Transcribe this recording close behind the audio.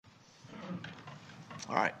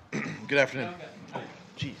All right. Good afternoon. Oh,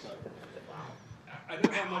 jeez. I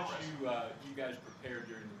know how much you guys prepared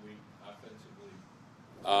during the week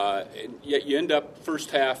offensively. And yet you end up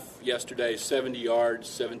first half yesterday, 70 yards,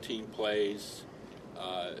 17 plays.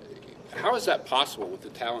 How is that possible with the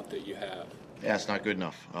talent that you have? Yeah, it's not good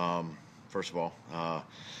enough. First of all,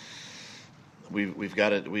 we've got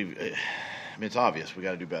to. It's obvious we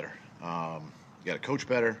got to do better. We got to coach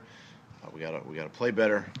better. We got to play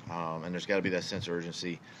better, and there's got to be that sense of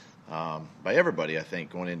urgency by everybody. I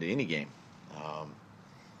think going into any game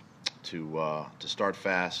to start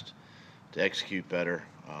fast, to execute better,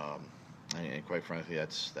 and quite frankly,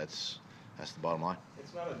 that's the bottom line.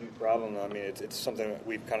 It's not a new problem. I mean, it's something that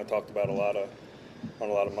we've kind of talked about on a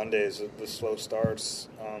lot of Mondays. The slow starts.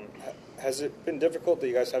 Has it been difficult that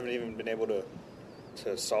you guys haven't even been able to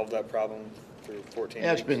solve that problem through 14?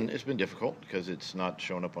 Yeah, weeks? it's been difficult because it's not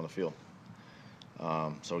showing up on the field.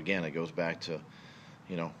 So again, it goes back to,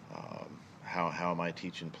 how am I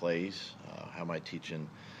teaching plays? How am I teaching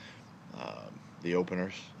the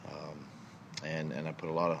openers? And I put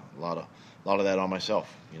a lot of that on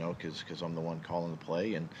myself, because I'm the one calling the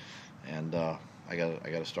play, and I got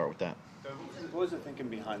to start with that. What was the thinking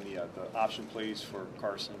behind the option plays for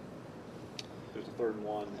Carson? There's a 3rd and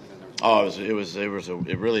 1, and then there's. It was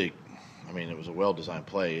a well-designed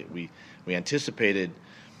play. We anticipated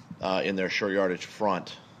in their short yardage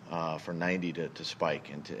front for 90 to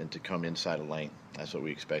spike and to come inside a lane. That's what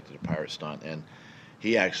we expected, a pirate stunt. And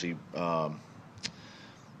he actually,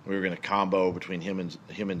 we were going to combo between him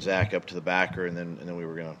and Zach up to the backer, and then we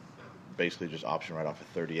were going to basically just option right off at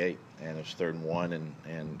 38. And it was 3rd and 1,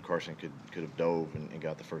 and Carson could have dove and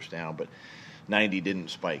got the first down. But 90 didn't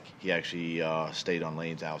spike. He actually stayed on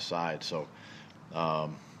lanes outside. So,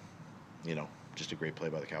 just a great play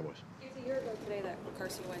by the Cowboys. It was a year ago today that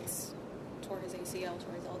Carson Wentz tore his ACL,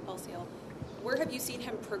 tore his LCL. Where have you seen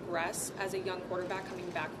him progress as a young quarterback coming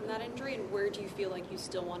back from that injury, and where do you feel like you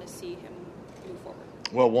still want to see him move forward?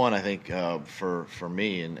 Well, one, I think for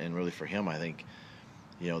me and really for him, I think,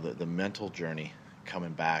 the mental journey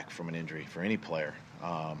coming back from an injury for any player.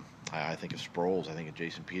 I think of Sproles, I think of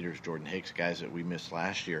Jason Peters, Jordan Hicks, guys that we missed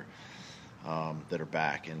last year that are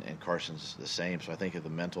back, and Carson's the same. So I think of the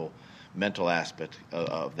mental aspect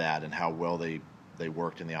of that and how well they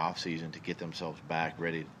worked in the offseason to get themselves back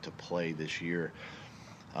ready to play this year.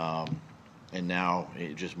 And now,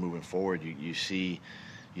 just moving forward, you see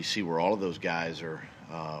where all of those guys are,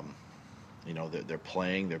 they're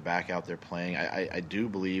playing, they're back out there playing. I do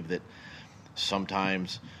believe that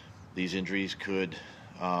sometimes these injuries could,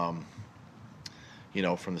 from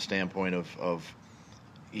the standpoint of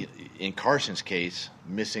in Carson's case,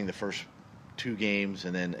 missing the first 2 games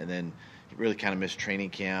and then he really kind of missed training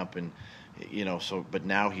camp, and but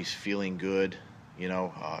now he's feeling good.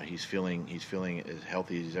 He's feeling as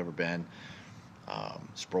healthy as he's ever been.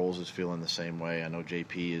 Sproles is feeling the same way. I know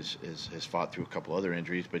JP has fought through a couple other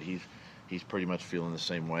injuries, but he's pretty much feeling the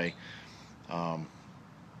same way.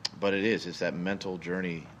 But it's that mental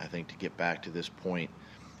journey, I think, to get back to this point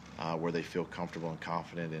where they feel comfortable and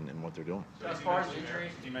confident in what they're doing. So as far as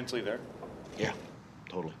injuries, is he mentally there? Yeah,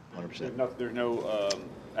 totally, 100%. There's no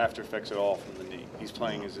after effects at all from the knee. He's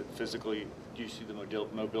playing. Is it physically? Do you see the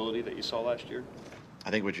mobility that you saw last year? I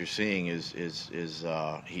think what you're seeing is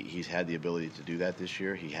he's had the ability to do that this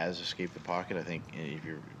year. He has escaped the pocket. I think if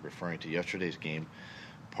you're referring to yesterday's game,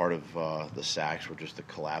 part of the sacks were just the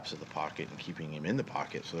collapse of the pocket and keeping him in the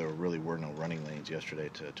pocket. So there really were no running lanes yesterday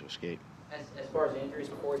to escape. As far as injuries,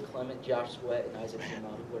 Corey Clement, Josh Sweat, and Isaac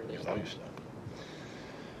Simoni, what are they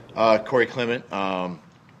saying? Corey Clement,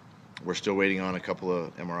 we're still waiting on a couple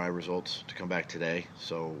of MRI results to come back today,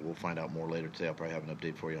 so we'll find out more later today. I'll probably have an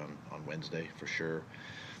update for you on Wednesday for sure.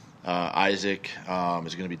 Isaac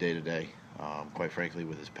is going to be day-to-day, quite frankly,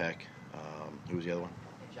 with his pec. Who was the other one?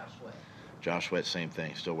 And Josh Sweat. Josh Sweat, same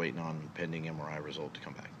thing. Still waiting on pending MRI result to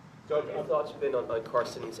come back. What have your thoughts been on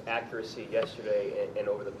Carson's accuracy yesterday and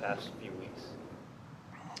over the past few weeks?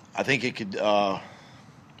 I think it could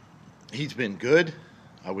he's been good.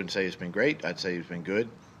 I wouldn't say it's been great. I'd say he's been good.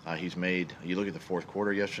 He's made – you look at the fourth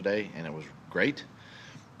quarter yesterday, and it was great.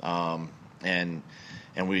 And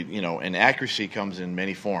accuracy comes in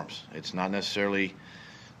many forms. It's not necessarily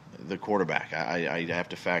the quarterback. I have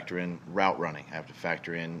to factor in route running. I have to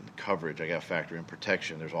factor in coverage. I got to factor in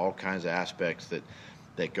protection. There's all kinds of aspects that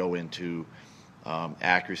go into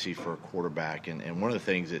accuracy for a quarterback. And one of the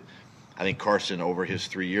things that I think Carson, over his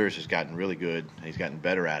 3 years, has gotten really good. He's gotten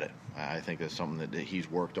better at it. I think that's something that he's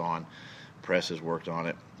worked on. Press has worked on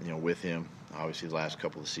it, with him, obviously the last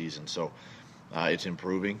couple of seasons. So it's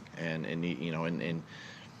improving, and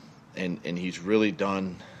he's really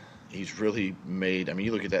done he's really made. I mean,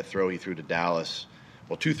 you look at that throw he threw to Dallas.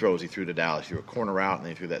 Well, 2 throws he threw to Dallas. He threw a corner route and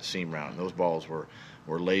then he threw that seam route. And those balls were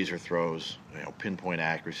laser throws, pinpoint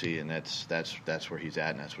accuracy, and that's where he's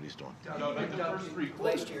at, and that's what he's doing.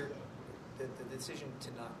 Last year, the decision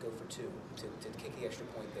to not go for 2, to kick the extra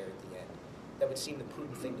point there at the end, that would seem the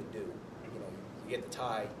prudent thing to do. You get the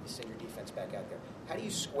tie, you send your defense back out there. How do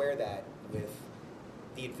you square that with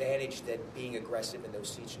the advantage that being aggressive in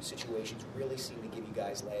those situations really seemed to give you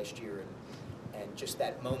guys last year, and just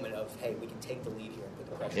that moment of, hey, we can take the lead here and put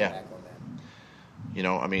the pressure back on them?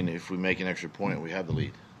 I mean, if we make an extra point, we have the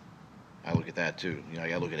lead. I look at that too. I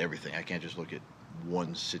got to look at everything. I can't just look at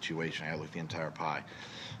one situation. I got to look at the entire pie.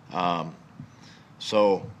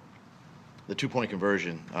 So the 2-point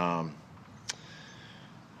conversion,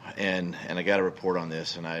 and I got a report on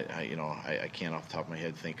this, and I can't off the top of my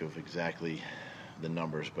head think of exactly the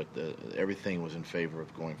numbers, but everything was in favor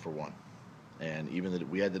of going for 1. And even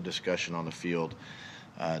we had the discussion on the field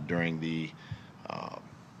during the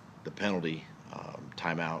penalty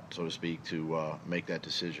timeout, so to speak, to make that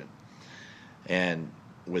decision. And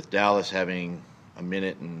with Dallas having a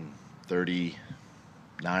minute and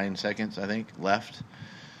 39 seconds, I think, left,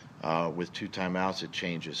 with 2 timeouts, it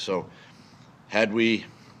changes. So had we,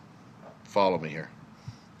 follow me here,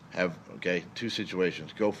 2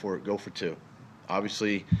 situations, go for 2.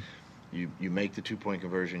 Obviously, you make the 2-point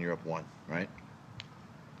conversion, you're up 1, right?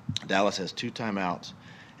 Dallas has 2 timeouts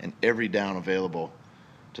and every down available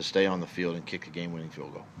to stay on the field and kick a game-winning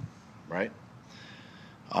field goal, right?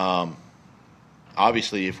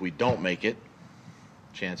 Obviously, if we don't make it,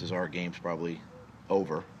 chances are game's probably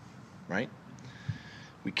over, right?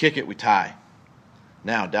 We kick it, we tie.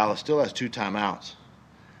 Now, Dallas still has 2 timeouts.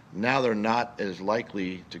 Now they're not as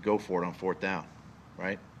likely to go for it on 4th down,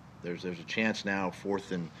 right? There's a chance now,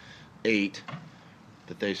 4th and 8,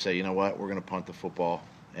 that they say, you know what, we're going to punt the football,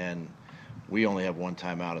 and we only have 1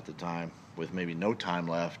 timeout at the time with maybe no time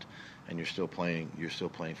left, and you're still playing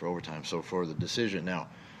for overtime. So for the decision now,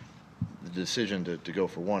 the decision to go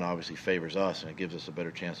for 1 obviously favors us, and it gives us a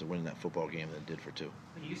better chance of winning that football game than it did for 2.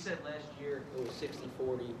 You said last year it was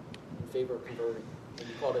 60-40 in favor of converting, and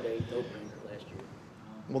you called it a no-brainer last year.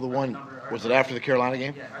 Well, the one was it after the Carolina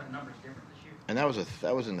game? Yeah, are the numbers different this year? And that was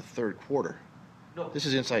in the 3rd quarter. No, this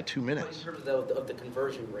is inside 2 minutes. In terms of the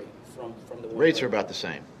conversion rate from the rates are about the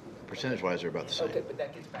same. Percentage-wise, they're about the same. Okay, but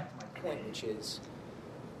that gets back to my point, which is,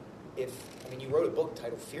 you wrote a book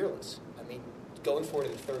titled Fearless. I mean, going for it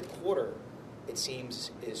in the 3rd quarter, it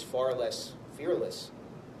seems, is far less fearless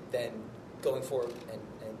than going for it and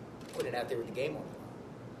putting it out there with the game on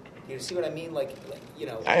it. You see what I mean?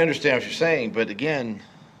 I understand what you're saying, but again,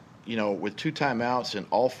 with 2 timeouts and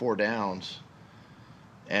all 4 downs,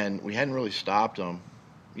 and we hadn't really stopped them.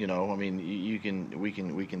 We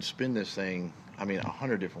can spin this thing.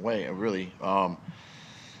 100 different ways, really. I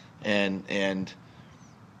don't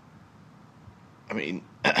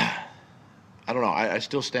know. I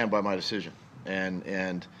still stand by my decision,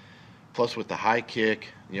 and plus with the high kick,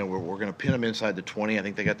 we're going to pin them inside the 20. I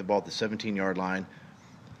think they got the ball at the 17-yard line,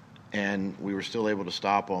 and we were still able to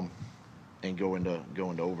stop them and go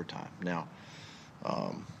into overtime. Now,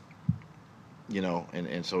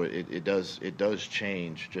 and so it does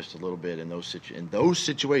change just a little bit in those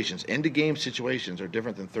situations. End of game situations are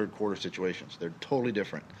different than 3rd quarter situations. They're totally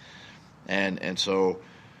different, and so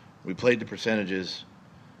we played the percentages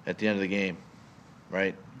at the end of the game,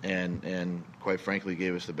 right? And quite frankly,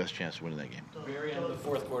 gave us the best chance of winning that game. Very end of the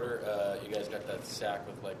 4th quarter, you guys got that sack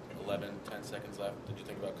with 10 seconds left. Did you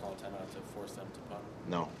think about calling timeout to force them to punt?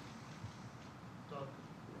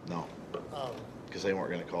 No, because they weren't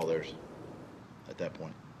going to call theirs at that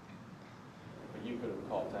point. But you could have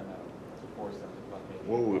called timeout to force them to punt.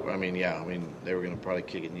 Well, they were going to probably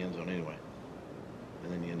kick it in the end zone anyway,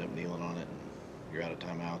 and then you end up kneeling on it, and you're out of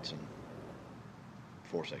timeouts and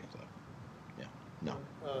 4 seconds left. Yeah, no.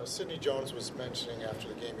 Sidney Jones was mentioning after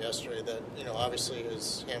the game yesterday that obviously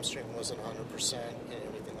his hamstring wasn't 100% and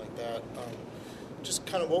everything like that. Just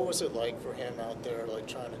kind of what was it like for him out there,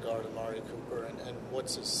 trying to guard Amari Cooper, and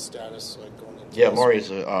what's his status going into? Yeah, Amari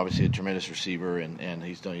is obviously a tremendous receiver, and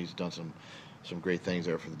he's done some great things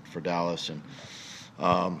there for Dallas, and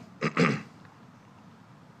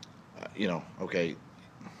okay,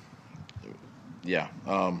 yeah,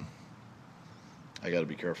 I got to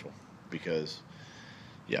be careful because,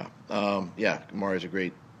 Amari's a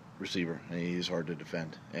great receiver, and he's hard to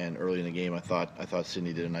defend. And early in the game, I thought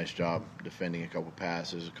Sidney did a nice job defending a couple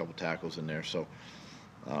passes, a couple tackles in there. So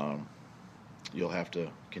you'll have to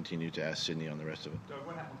continue to ask Sidney on the rest of it. Doug,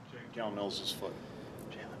 what happened to Jalen Mills' foot?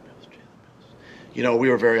 Jalen Mills. We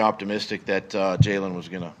were very optimistic that Jalen was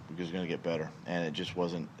gonna get better, and it just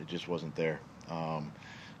wasn't there.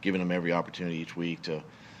 Giving him every opportunity each week to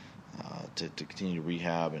continue to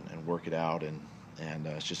rehab and work it out, and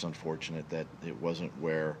it's just unfortunate that it wasn't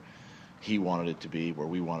where he wanted it to be, where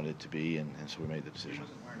we wanted it to be, and so we made the decision.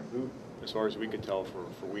 As far as we could tell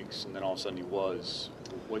for weeks, and then all of a sudden he was.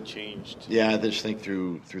 What changed? Yeah, I just think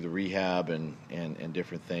through the rehab and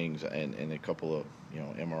different things and a couple of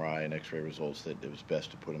MRI and X-ray results that it was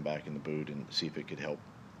best to put him back in the boot and see if it could help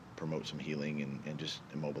promote some healing and just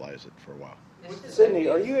immobilize it for a while. Sydney,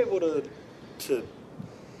 are you able to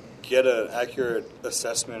get an accurate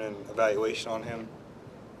assessment and evaluation on him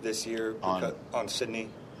this year on Sydney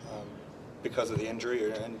because of the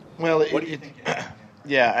injury? Well, what do you think?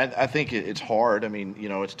 Yeah, I think it's hard. I mean,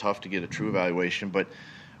 it's tough to get a true evaluation, but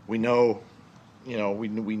we know, we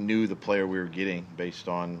knew the player we were getting based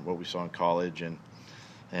on what we saw in college, and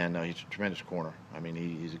he's a tremendous corner. I mean,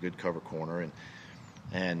 he's a good cover corner,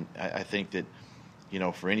 and I think that,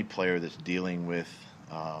 for any player that's dealing with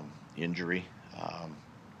injury,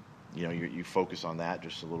 you focus on that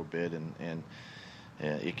just a little bit, and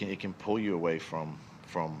it can pull you away from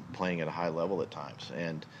playing at a high level at times,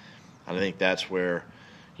 and I think that's where,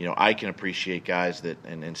 I can appreciate guys that,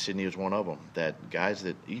 and Sydney is one of them, that guys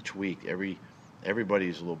that each week,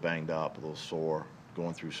 everybody's a little banged up, a little sore,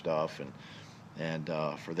 going through stuff, and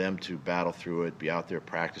for them to battle through it, be out there,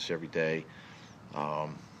 practice every day,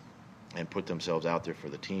 and put themselves out there for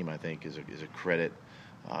the team, I think is a credit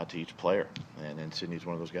to each player, and Sydney's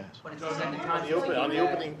one of those guys. On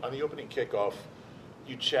the opening kickoff,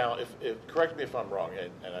 you challenge. Correct me if I'm wrong,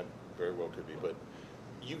 and I very well could be, but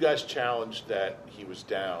you guys challenged that he was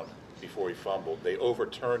down before he fumbled. They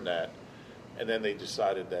overturned that, and then they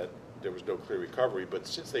decided that there was no clear recovery. But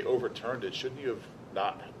since they overturned it, shouldn't you have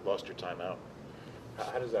not lost your timeout?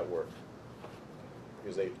 How does that work?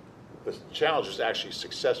 Because the challenge was actually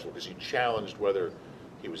successful because you challenged whether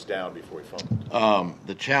he was down before he fumbled.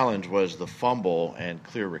 The challenge was the fumble and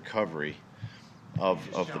clear recovery of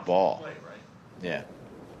the ball. Play, right? Yeah.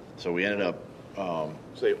 So we ended up. So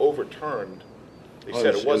they overturned. They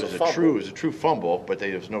said it was a fumble. It was a true fumble, but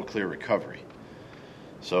there was no clear recovery.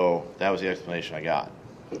 So that was the explanation I got,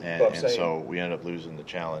 and so we ended up losing the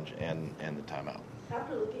challenge and the timeout.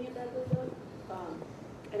 After looking at that,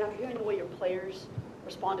 and after hearing the way your players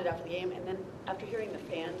responded after the game, and then after hearing the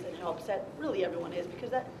fans and how upset really everyone is,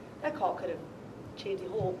 because that call could have changed the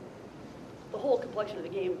whole complexion of the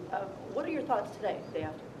game. What are your thoughts today, the day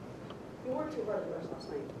after? You worked too hard the rest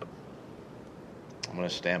last night. I'm going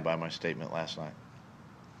to stand by my statement last night.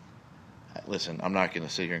 Listen, I'm not going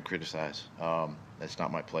to sit here and criticize. That's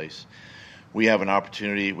not my place. We have an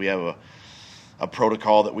opportunity. We have a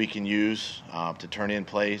protocol that we can use to turn in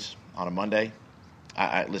plays on a Monday.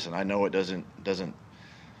 Listen, I know it doesn't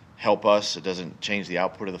help us. It doesn't change the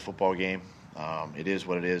output of the football game. It is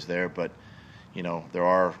what it is there, but there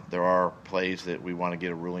are plays that we want to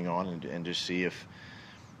get a ruling on and just see if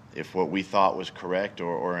what we thought was correct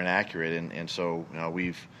or inaccurate, and so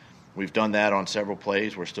we've done that on several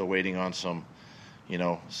plays. We're still waiting on some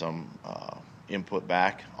input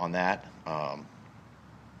back on that,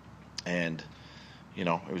 and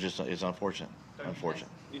it's unfortunate.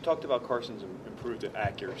 You talked about Carson's improved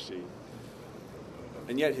accuracy,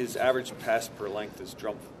 and yet his average pass per length has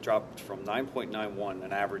dropped from 9.91,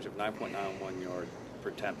 an average of 9.91 yard per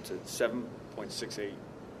attempt, to 7.68.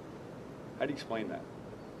 How do you explain that?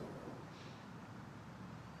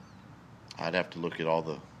 I'd have to look at all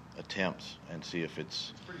the attempts and see if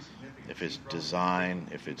it's design,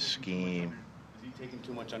 if it's scheme. Is he taking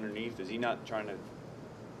too much underneath? Is he not trying to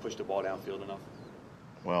push the ball downfield enough?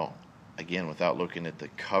 Well, again, without looking at the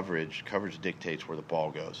coverage dictates where the ball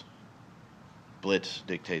goes. Blitz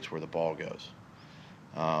dictates where the ball goes.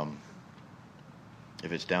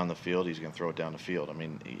 If it's down the field, he's going to throw it down the field. I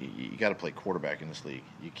mean, you got to play quarterback in this league.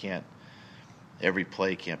 You can't. Every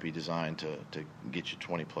play can't be designed to get you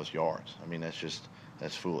 20-plus yards. I mean,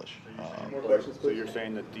 that's foolish. So you're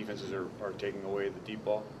saying that defenses are taking away the deep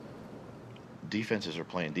ball? Defenses are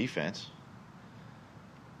playing defense.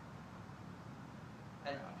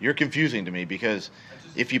 You're confusing to me because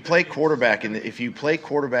if you play quarterback in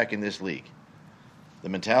this league, the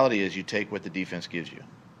mentality is you take what the defense gives you.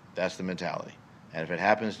 That's the mentality. And if it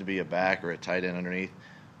happens to be a back or a tight end underneath,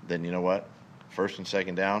 then you know what? First and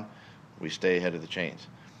second down, we stay ahead of the chains.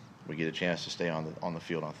 We get a chance to stay on the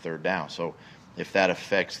field on third down. So if that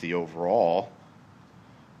affects the overall,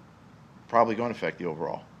 probably going to affect the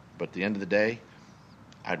overall. But at the end of the day,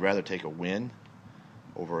 I'd rather take a win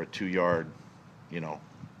over a 2-yard,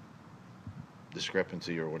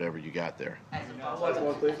 discrepancy or whatever you got there.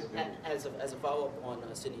 As a follow-up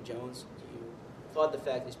on Sidney Jones, you thought the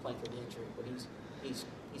fact that he's playing for the injury, but he's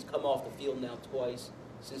come off the field now twice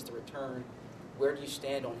since the return. Where do you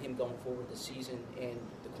stand on him going forward this season, and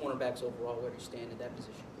the cornerbacks overall? Where do you stand in that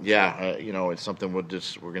position? Yeah, it's something we're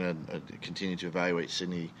going to continue to evaluate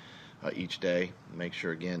Sidney each day, make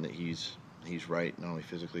sure again that he's right, not only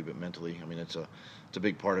physically but mentally. I mean, it's a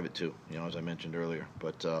big part of it too, as I mentioned earlier.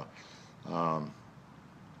 But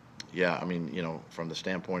yeah, I mean, from the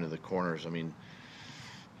standpoint of the corners, I mean,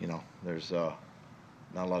 there's not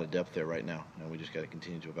a lot of depth there right now, and we just got to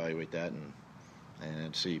continue to evaluate that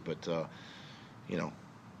and see. But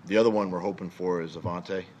the other one we're hoping for is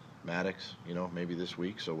Avonte Maddox, maybe this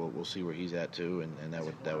week. So we'll see where he's at too, and that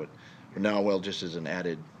would now just as an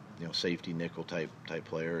added safety nickel type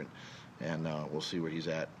player, and we'll see where he's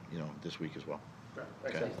at this week as well.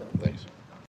 Okay. Thanks.